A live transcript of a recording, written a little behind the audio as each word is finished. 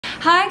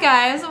Hi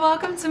guys,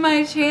 welcome to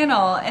my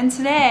channel, and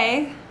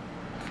today,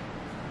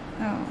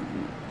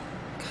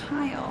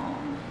 Kyle.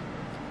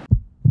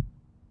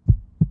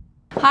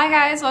 Hi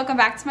guys, welcome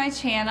back to my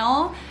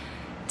channel.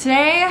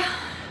 Today,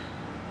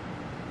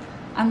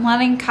 I'm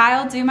letting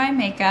Kyle do my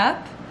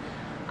makeup.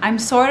 I'm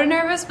sort of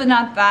nervous, but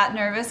not that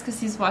nervous because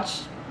he's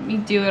watched me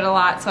do it a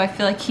lot, so I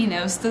feel like he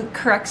knows the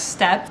correct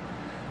steps.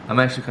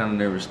 I'm actually kind of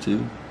nervous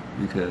too,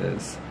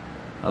 because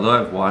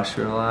although I've watched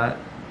her a lot,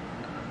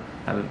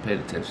 I haven't paid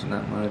attention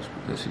that much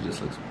because she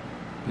just looks,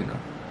 you know,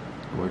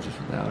 gorgeous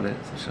without it,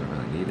 so she doesn't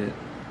really need it.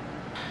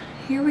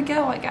 Here we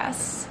go, I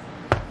guess.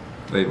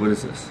 Wait, what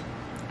is this?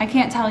 I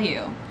can't tell you.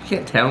 You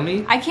can't tell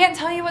me? I can't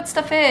tell you what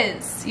stuff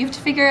is. You have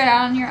to figure it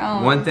out on your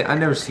own. One thing, I've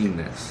never seen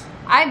this.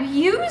 I've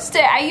used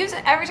it. I use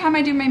it every time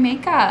I do my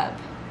makeup.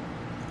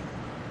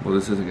 Well,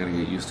 this isn't gonna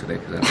get used today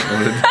because I don't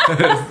know what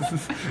it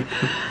does.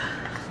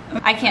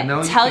 I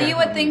can't tell you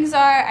what things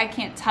are. I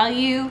can't tell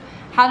you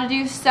how to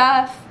do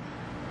stuff.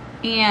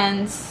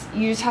 And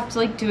you just have to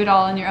like do it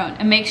all on your own.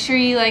 And make sure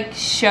you like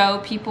show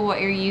people what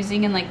you're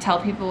using and like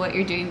tell people what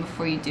you're doing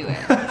before you do it.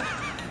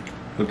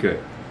 Okay.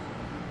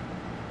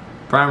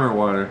 Primer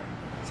water.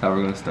 That's how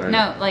we're gonna start.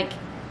 No, like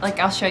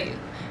I'll show you.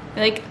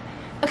 Like,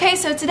 okay,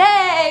 so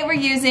today we're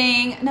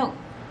using, no,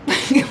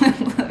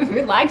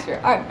 relax your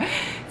arm.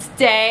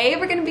 Today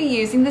we're gonna be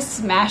using the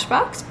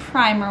Smashbox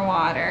primer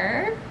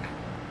water.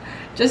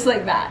 Just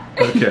like that.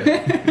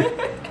 Okay.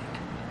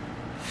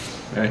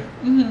 Right.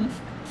 Mm-hmm.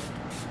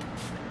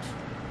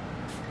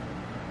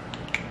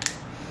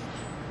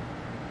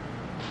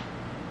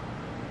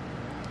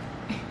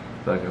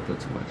 I feel like I put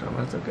too much on.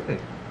 That's okay.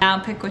 Now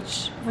pick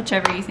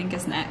whichever you think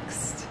is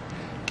next.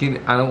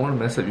 I don't want to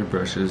mess up your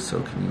brushes,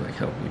 so can you like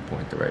help me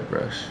point the right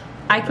brush?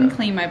 I can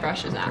clean my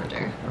brushes after.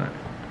 Cool. All right.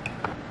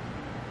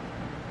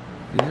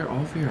 These are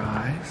all for your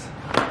eyes?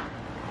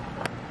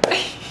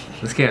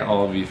 This can't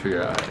all be for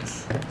your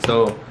eyes.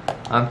 So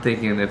I'm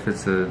thinking if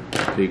it's a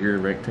bigger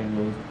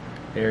rectangle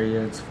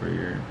area, it's for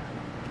your...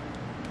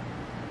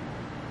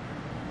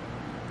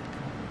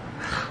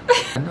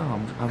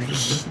 No, I'm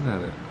just looking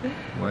at it.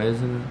 Why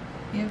isn't it?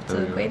 You have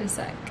to wait a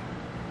sec.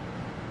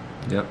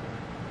 Yep.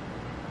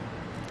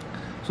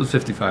 So it's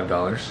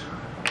 $55.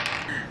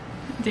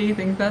 Do you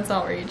think that's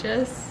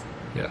outrageous?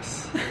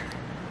 Yes.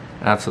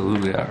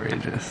 Absolutely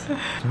outrageous.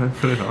 Can I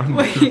put it on?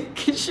 Wait,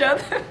 can you show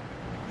them?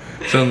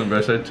 Show them the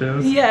brush I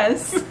chose?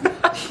 Yes.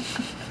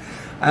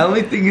 I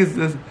only think it's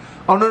this.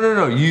 Oh,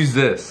 no. Use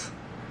this.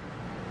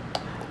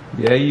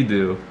 Yeah, you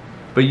do.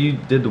 But you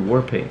did the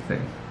war paint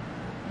thing.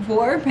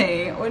 War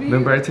paint? What do you...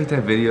 Remember I took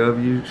that video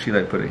of you? She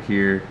like put it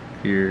here,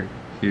 here,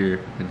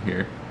 here, and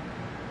here.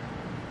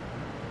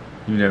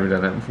 You've never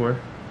done that before?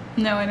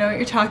 No, I know what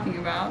you're talking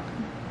about.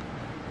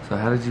 So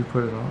how did you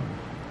put it on?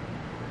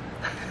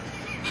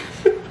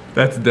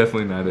 That's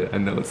definitely not it. I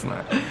know it's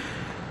not.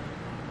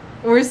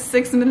 We're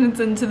 6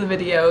 minutes into the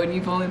video and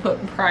you've only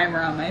put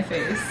primer on my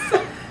face.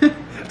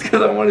 It's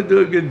because I want to do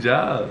a good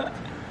job.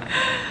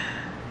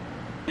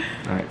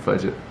 Alright,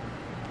 fudge it.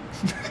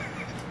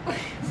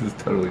 This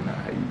is totally not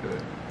how you do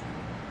it.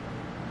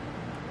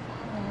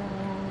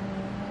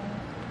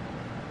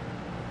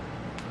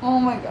 Oh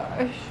my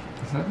gosh.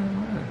 It's not that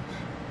much.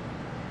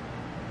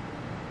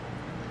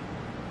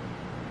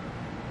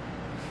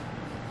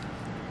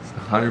 It's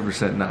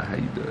 100% not how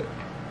you do it.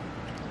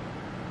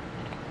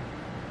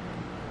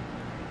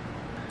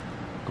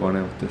 Going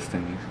in with this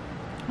thingy.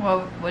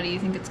 Well, what do you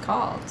think it's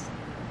called?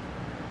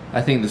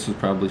 I think this was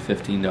probably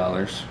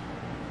 $15.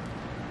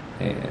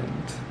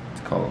 And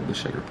it's called the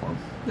Sugar Plum.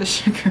 The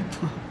Sugar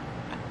Plum.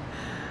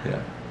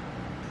 Yeah.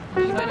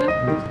 You got it?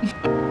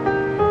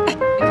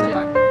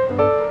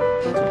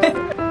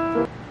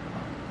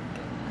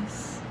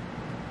 Goodness.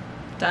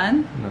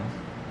 Done? No.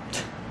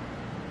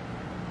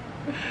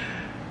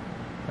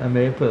 I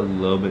may have put a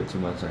little bit too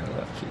much on your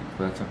left cheek,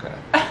 but that's okay.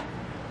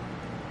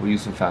 We'll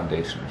use some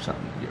foundation or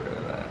something to get rid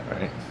of that,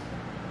 right?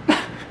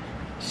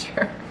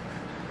 Sure.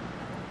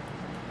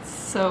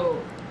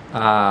 So...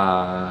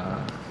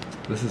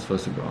 this is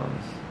supposed to go on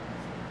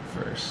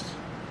first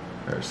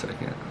or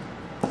second,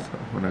 so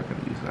we're not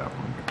going to use that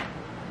one.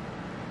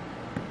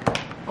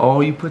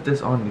 Oh, you put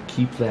this on to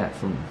keep that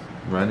from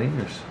running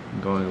or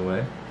going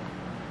away?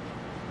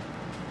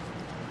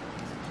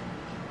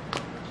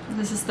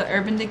 This is the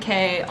Urban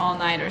Decay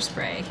All-Nighter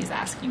Spray he's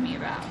asking me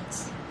about.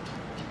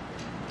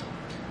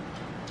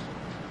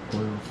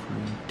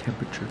 Oil-free,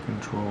 temperature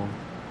control.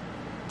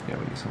 Yeah,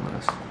 we need some of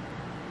this.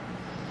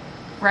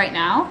 Right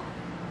now?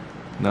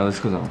 No, this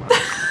goes on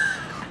last.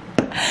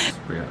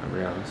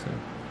 Rihanna's thing.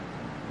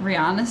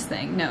 Rihanna's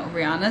thing? No,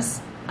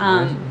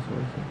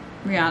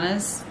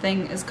 Rihanna's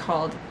thing is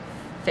called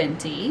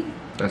Fenty.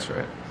 That's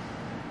right.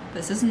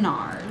 This is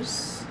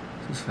NARS.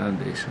 This is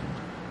foundation.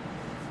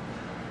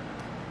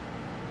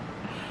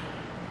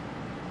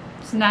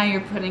 So now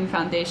you're putting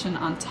foundation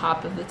on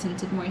top of the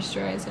tinted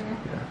moisturizer?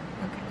 Yeah.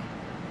 Okay.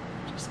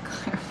 Just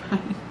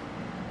clarifying.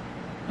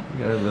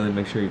 You gotta really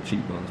make sure your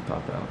cheekbones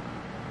pop out.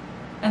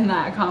 And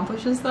that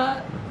accomplishes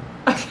that?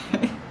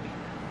 Okay.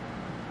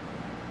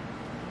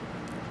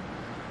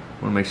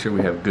 One to make sure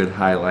we have good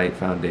highlight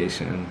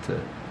foundation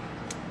to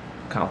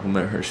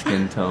complement her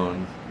skin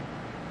tone.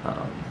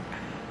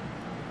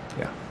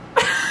 Yeah.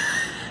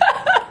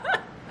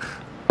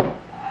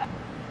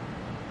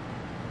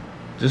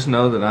 Just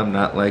know that I'm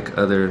not like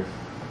other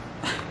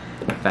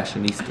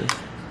fashionistas.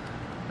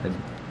 I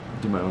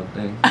do my own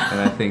thing,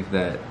 and I think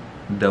that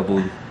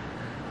double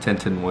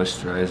tinted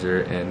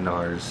moisturizer and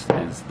NARS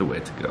is the way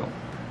to go.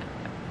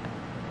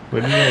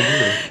 What did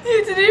I do?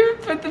 You didn't even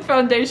put the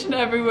foundation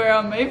everywhere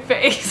on my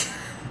face.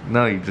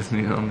 No, you just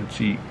need it on the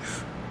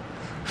cheeks.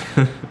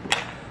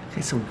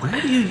 Okay, so where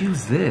do you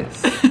use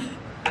this?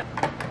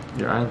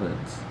 Your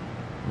eyelids,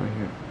 right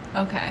here.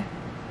 Okay.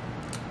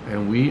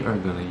 And we are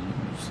gonna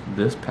use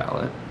this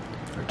palette,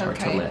 or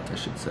tartelette, I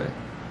should say.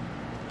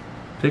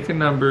 Pick a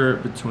number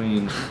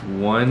between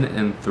 1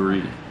 and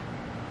 3.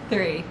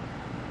 3.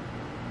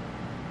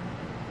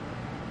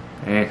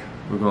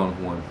 We're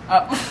going 1.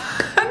 Oh.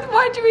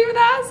 Why'd you even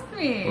ask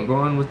me? We're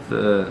going with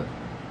the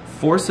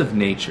force of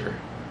nature.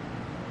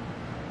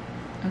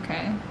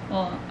 Okay.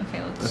 Well,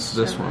 okay, let's That's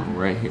this one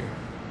right here.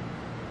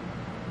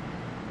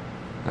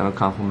 That'll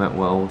complement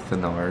well with the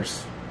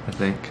NARS, I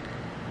think.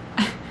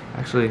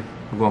 Actually,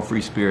 we're going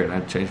Free Spirit.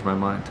 I've changed my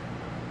mind.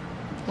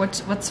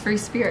 What's Free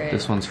Spirit?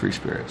 This one's Free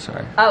Spirit,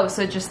 sorry. Oh,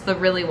 so just the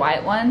really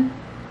white one?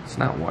 It's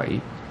not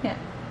white. Yeah.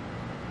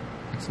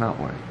 It's not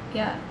white.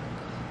 Yeah.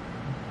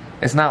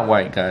 It's not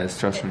white, guys.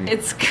 Trust me.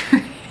 It's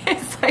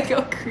like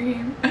a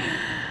cream.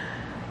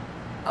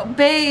 Oh,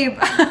 babe.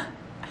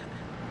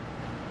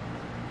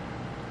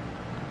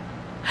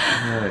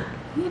 Right.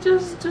 You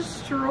just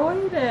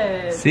destroyed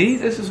it. See,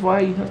 this is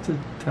why you have to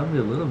tell me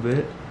a little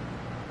bit.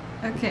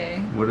 Okay.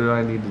 What do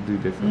I need to do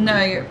differently?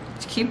 No,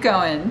 keep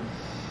going.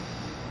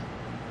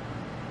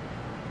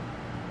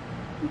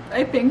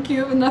 I think you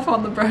have enough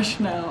on the brush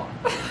now.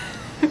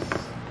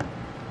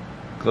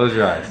 Close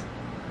your eyes.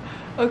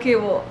 Okay,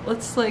 well,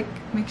 let's like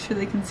make sure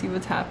they can see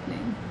what's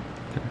happening.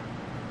 Okay.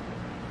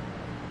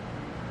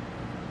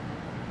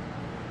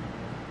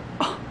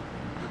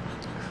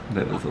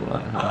 That was a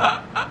lot,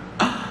 huh?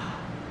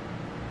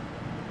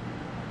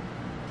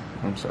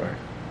 I'm sorry.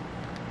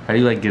 How do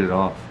you like get it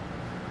off?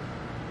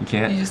 You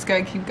can't? You just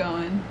gotta keep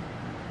going.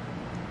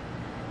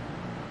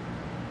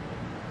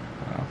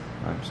 Oh,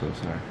 I'm so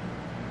sorry.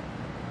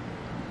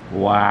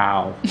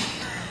 Wow.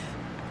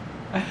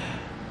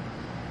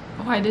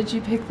 Why did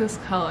you pick this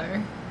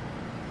color?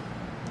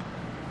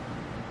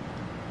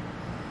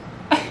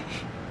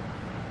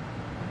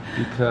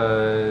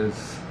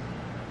 Because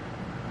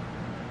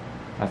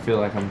I feel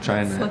like I'm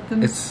trying to. Let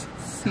them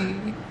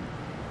see.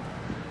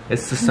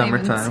 It's the Can they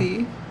even summertime.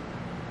 see?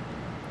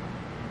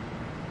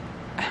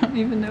 I don't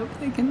even know if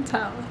they can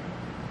tell.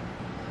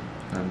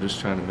 I'm just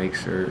trying to make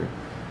sure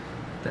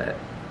that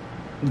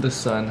the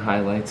sun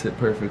highlights it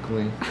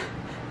perfectly.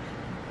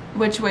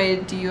 Which way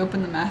do you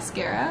open the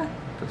mascara?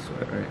 This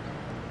way, right?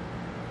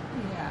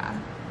 Yeah.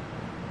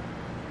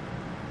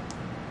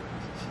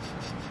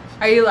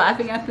 Are you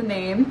laughing at the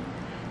name?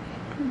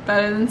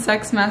 Better Than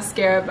Sex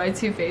Mascara by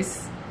Too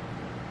Faced.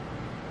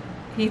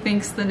 He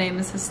thinks the name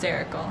is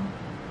hysterical.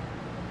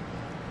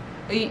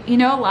 You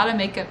know, a lot of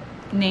makeup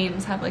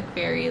names have like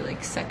very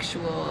like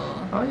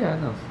sexual. Oh yeah, I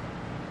know.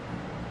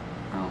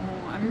 Oh,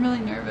 I'm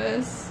really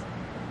nervous.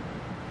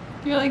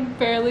 You're like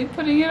barely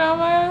putting it on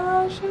my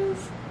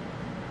eyelashes.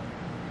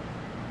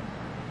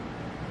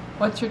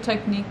 What's your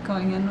technique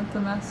going in with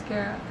the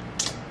mascara?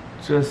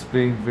 Just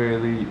being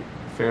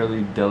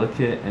fairly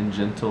delicate and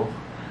gentle.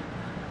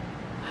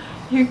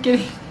 You're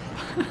getting.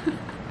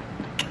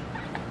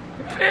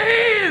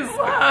 Please!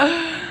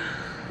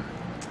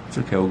 It's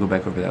okay, we'll go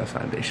back over that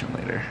foundation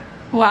later.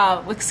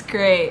 Wow, looks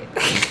great.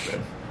 Do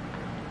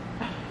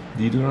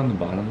you do it on the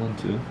bottom one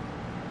too?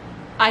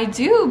 I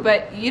do,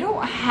 but you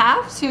don't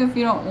have to if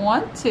you don't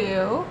want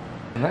to.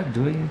 I'm not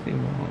doing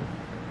anything wrong.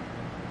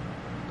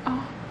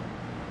 Oh.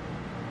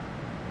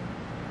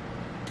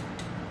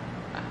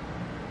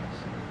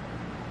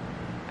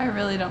 I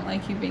really don't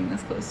like you being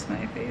this close to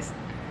my face.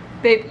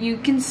 Babe, you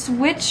can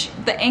switch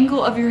the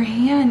angle of your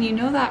hand. You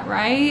know that,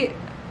 right?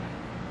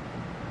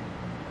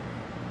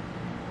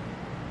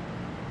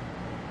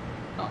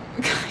 Oh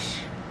my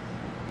gosh.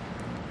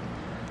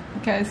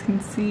 You guys can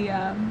see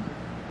the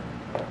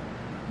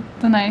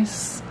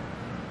nice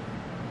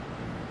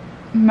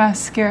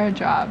mascara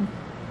job.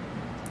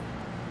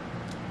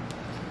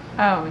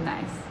 Oh,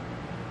 nice.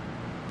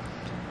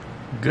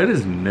 Good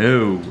as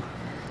no.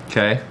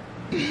 Okay.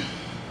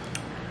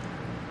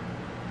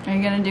 Are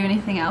you gonna do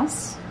anything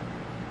else?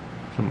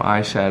 Some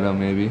eyeshadow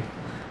maybe.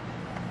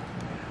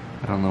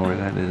 I don't know where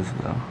that is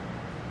though.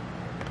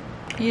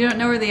 You don't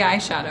know where the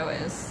eyeshadow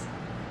is.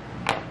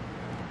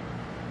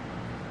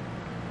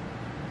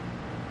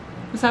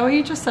 Is that what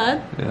you just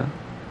said? Yeah.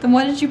 Then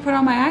what did you put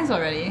on my eyes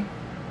already?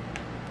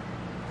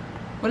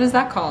 What is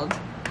that called?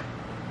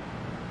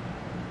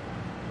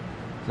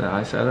 Is that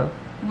eyeshadow?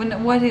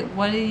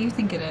 What do you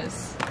think it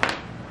is?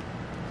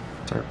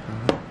 Tart.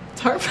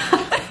 Tart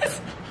palette?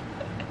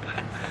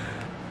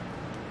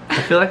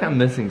 I feel like I'm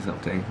missing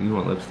something. You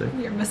want lipstick?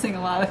 You're missing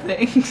a lot of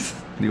things.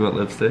 You want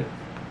lipstick?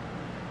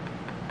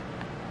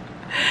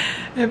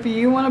 If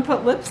you want to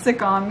put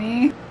lipstick on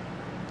me.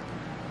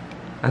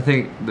 I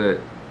think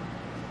that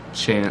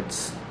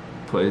chance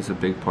plays a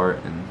big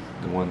part in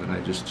the one that I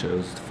just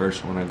chose, the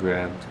first one I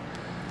grabbed.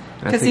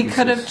 Because he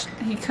could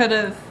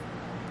have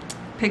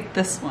picked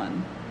this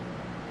one.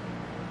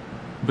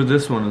 But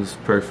this one is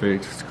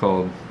perfect. It's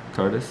called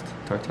Tartist.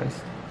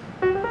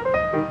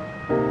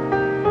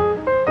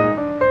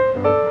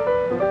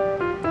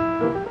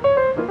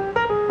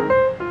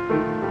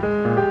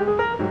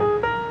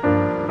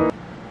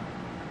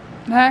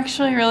 That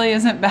actually really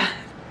isn't bad.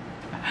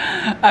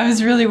 I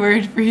was really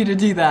worried for you to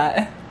do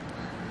that.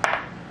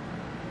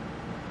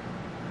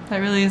 That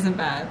really isn't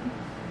bad.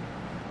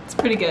 It's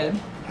pretty good.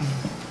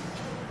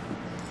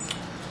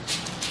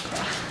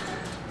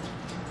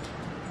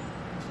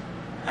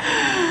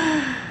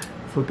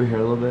 Flip your hair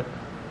a little bit.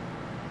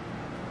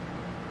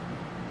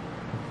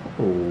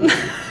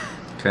 Oh.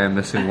 Okay, I'm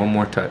missing one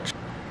more touch.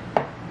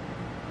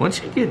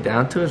 Once you get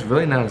down to it, it's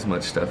really not as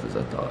much stuff as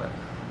I thought.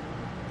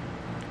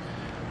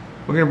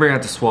 We're gonna bring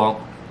out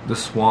the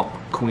Swamp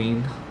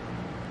Queen.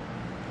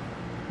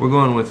 We're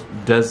going with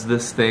Does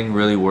This Thing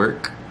Really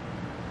Work?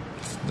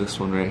 It's this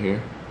one right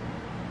here.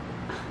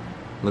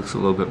 Looks a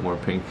little bit more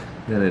pink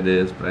than it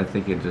is, but I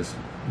think it just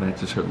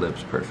matches her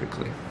lips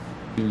perfectly.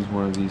 Use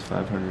one of these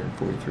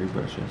 543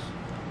 brushes.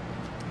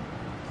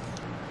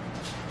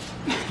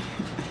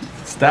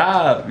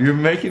 Stop! You're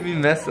making me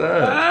mess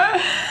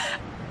up.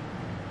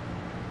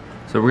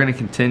 So we're gonna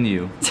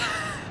continue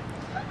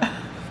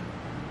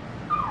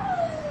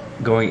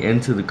going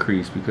into the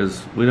crease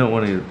because we don't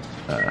want to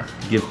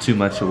give too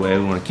much away.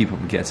 We want to keep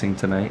them guessing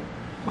tonight.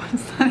 What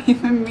does that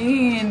even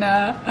mean?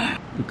 The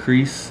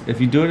crease. If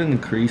you do it in the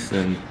crease,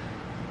 then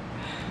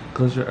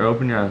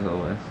open your eyes all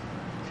the way.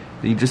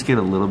 Then you just get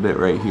a little bit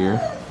right here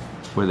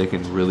where they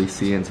can really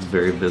see and it's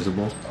very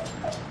visible.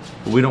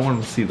 But we don't want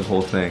them to see the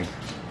whole thing.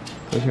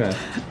 Close your eyes.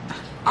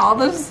 All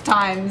those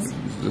times.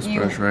 Use this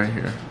brush right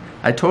here.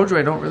 I told you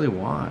I don't really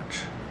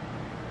watch.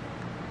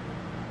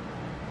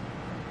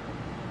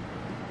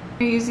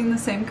 You're using the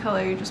same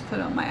color you just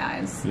put on my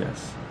eyes.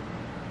 Yes.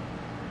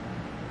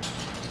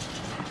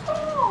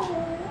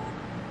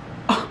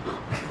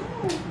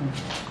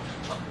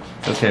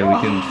 Okay, we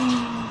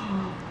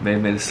may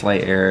have made a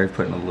slight error,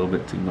 putting a little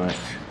bit too much.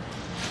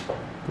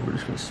 But we're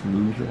just gonna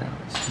smooth it out,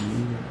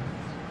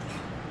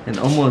 and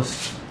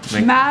almost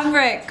make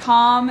Maverick,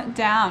 calm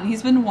down.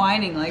 He's been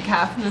whining like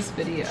half of this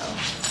video.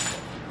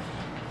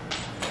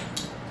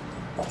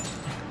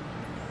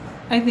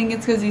 I think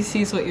it's because he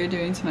sees what you're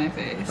doing to my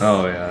face.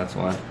 Oh yeah, that's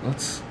why.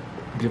 Let's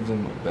give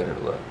them a better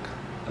look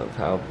of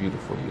how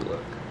beautiful you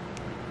look.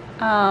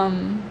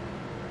 Bring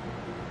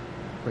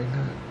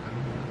that. I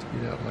don't want it to be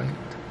that light.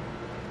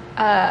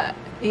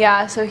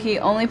 Yeah, so he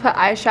only put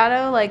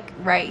eyeshadow like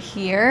right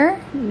here,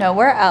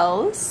 nowhere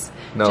else.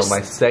 No, just,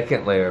 my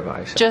second layer of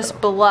eyeshadow.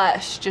 Just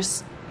blush,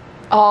 just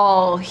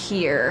all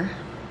here.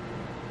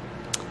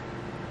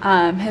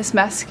 His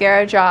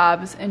mascara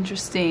job is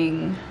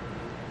interesting.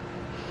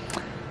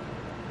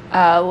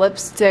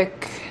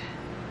 Lipstick.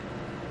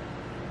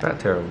 Not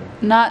terrible.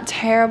 Not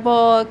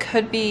terrible,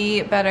 could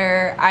be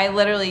better.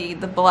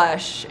 The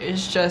blush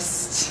is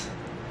just...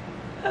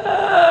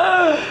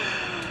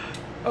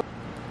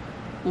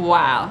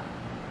 Wow.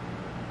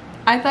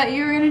 I thought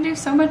you were gonna do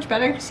so much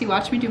better because you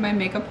watch me do my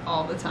makeup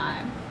all the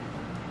time.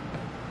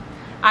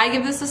 I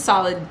give this a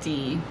solid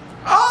D.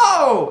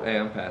 Oh! Hey,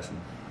 I'm passing.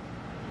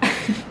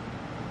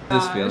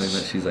 This feeling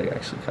that she's like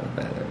actually kind of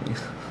mad at me.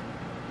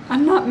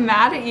 I'm not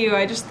mad at you,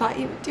 I just thought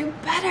you would do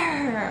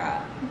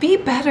better. Be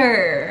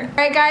better.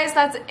 Alright guys,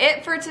 that's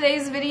it for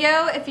today's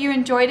video. If you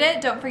enjoyed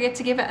it, don't forget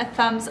to give it a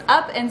thumbs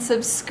up and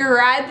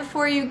subscribe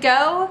before you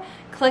go.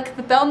 Click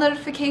the bell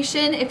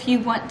notification if you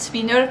want to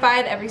be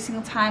notified every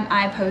single time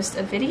I post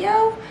a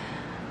video.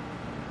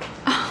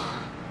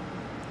 Oh,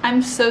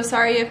 I'm so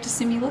sorry you have to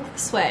see me look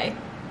this way.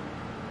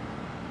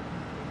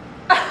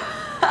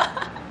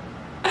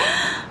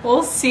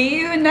 We'll see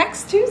you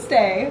next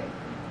Tuesday.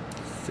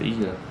 See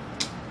ya.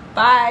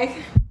 Bye.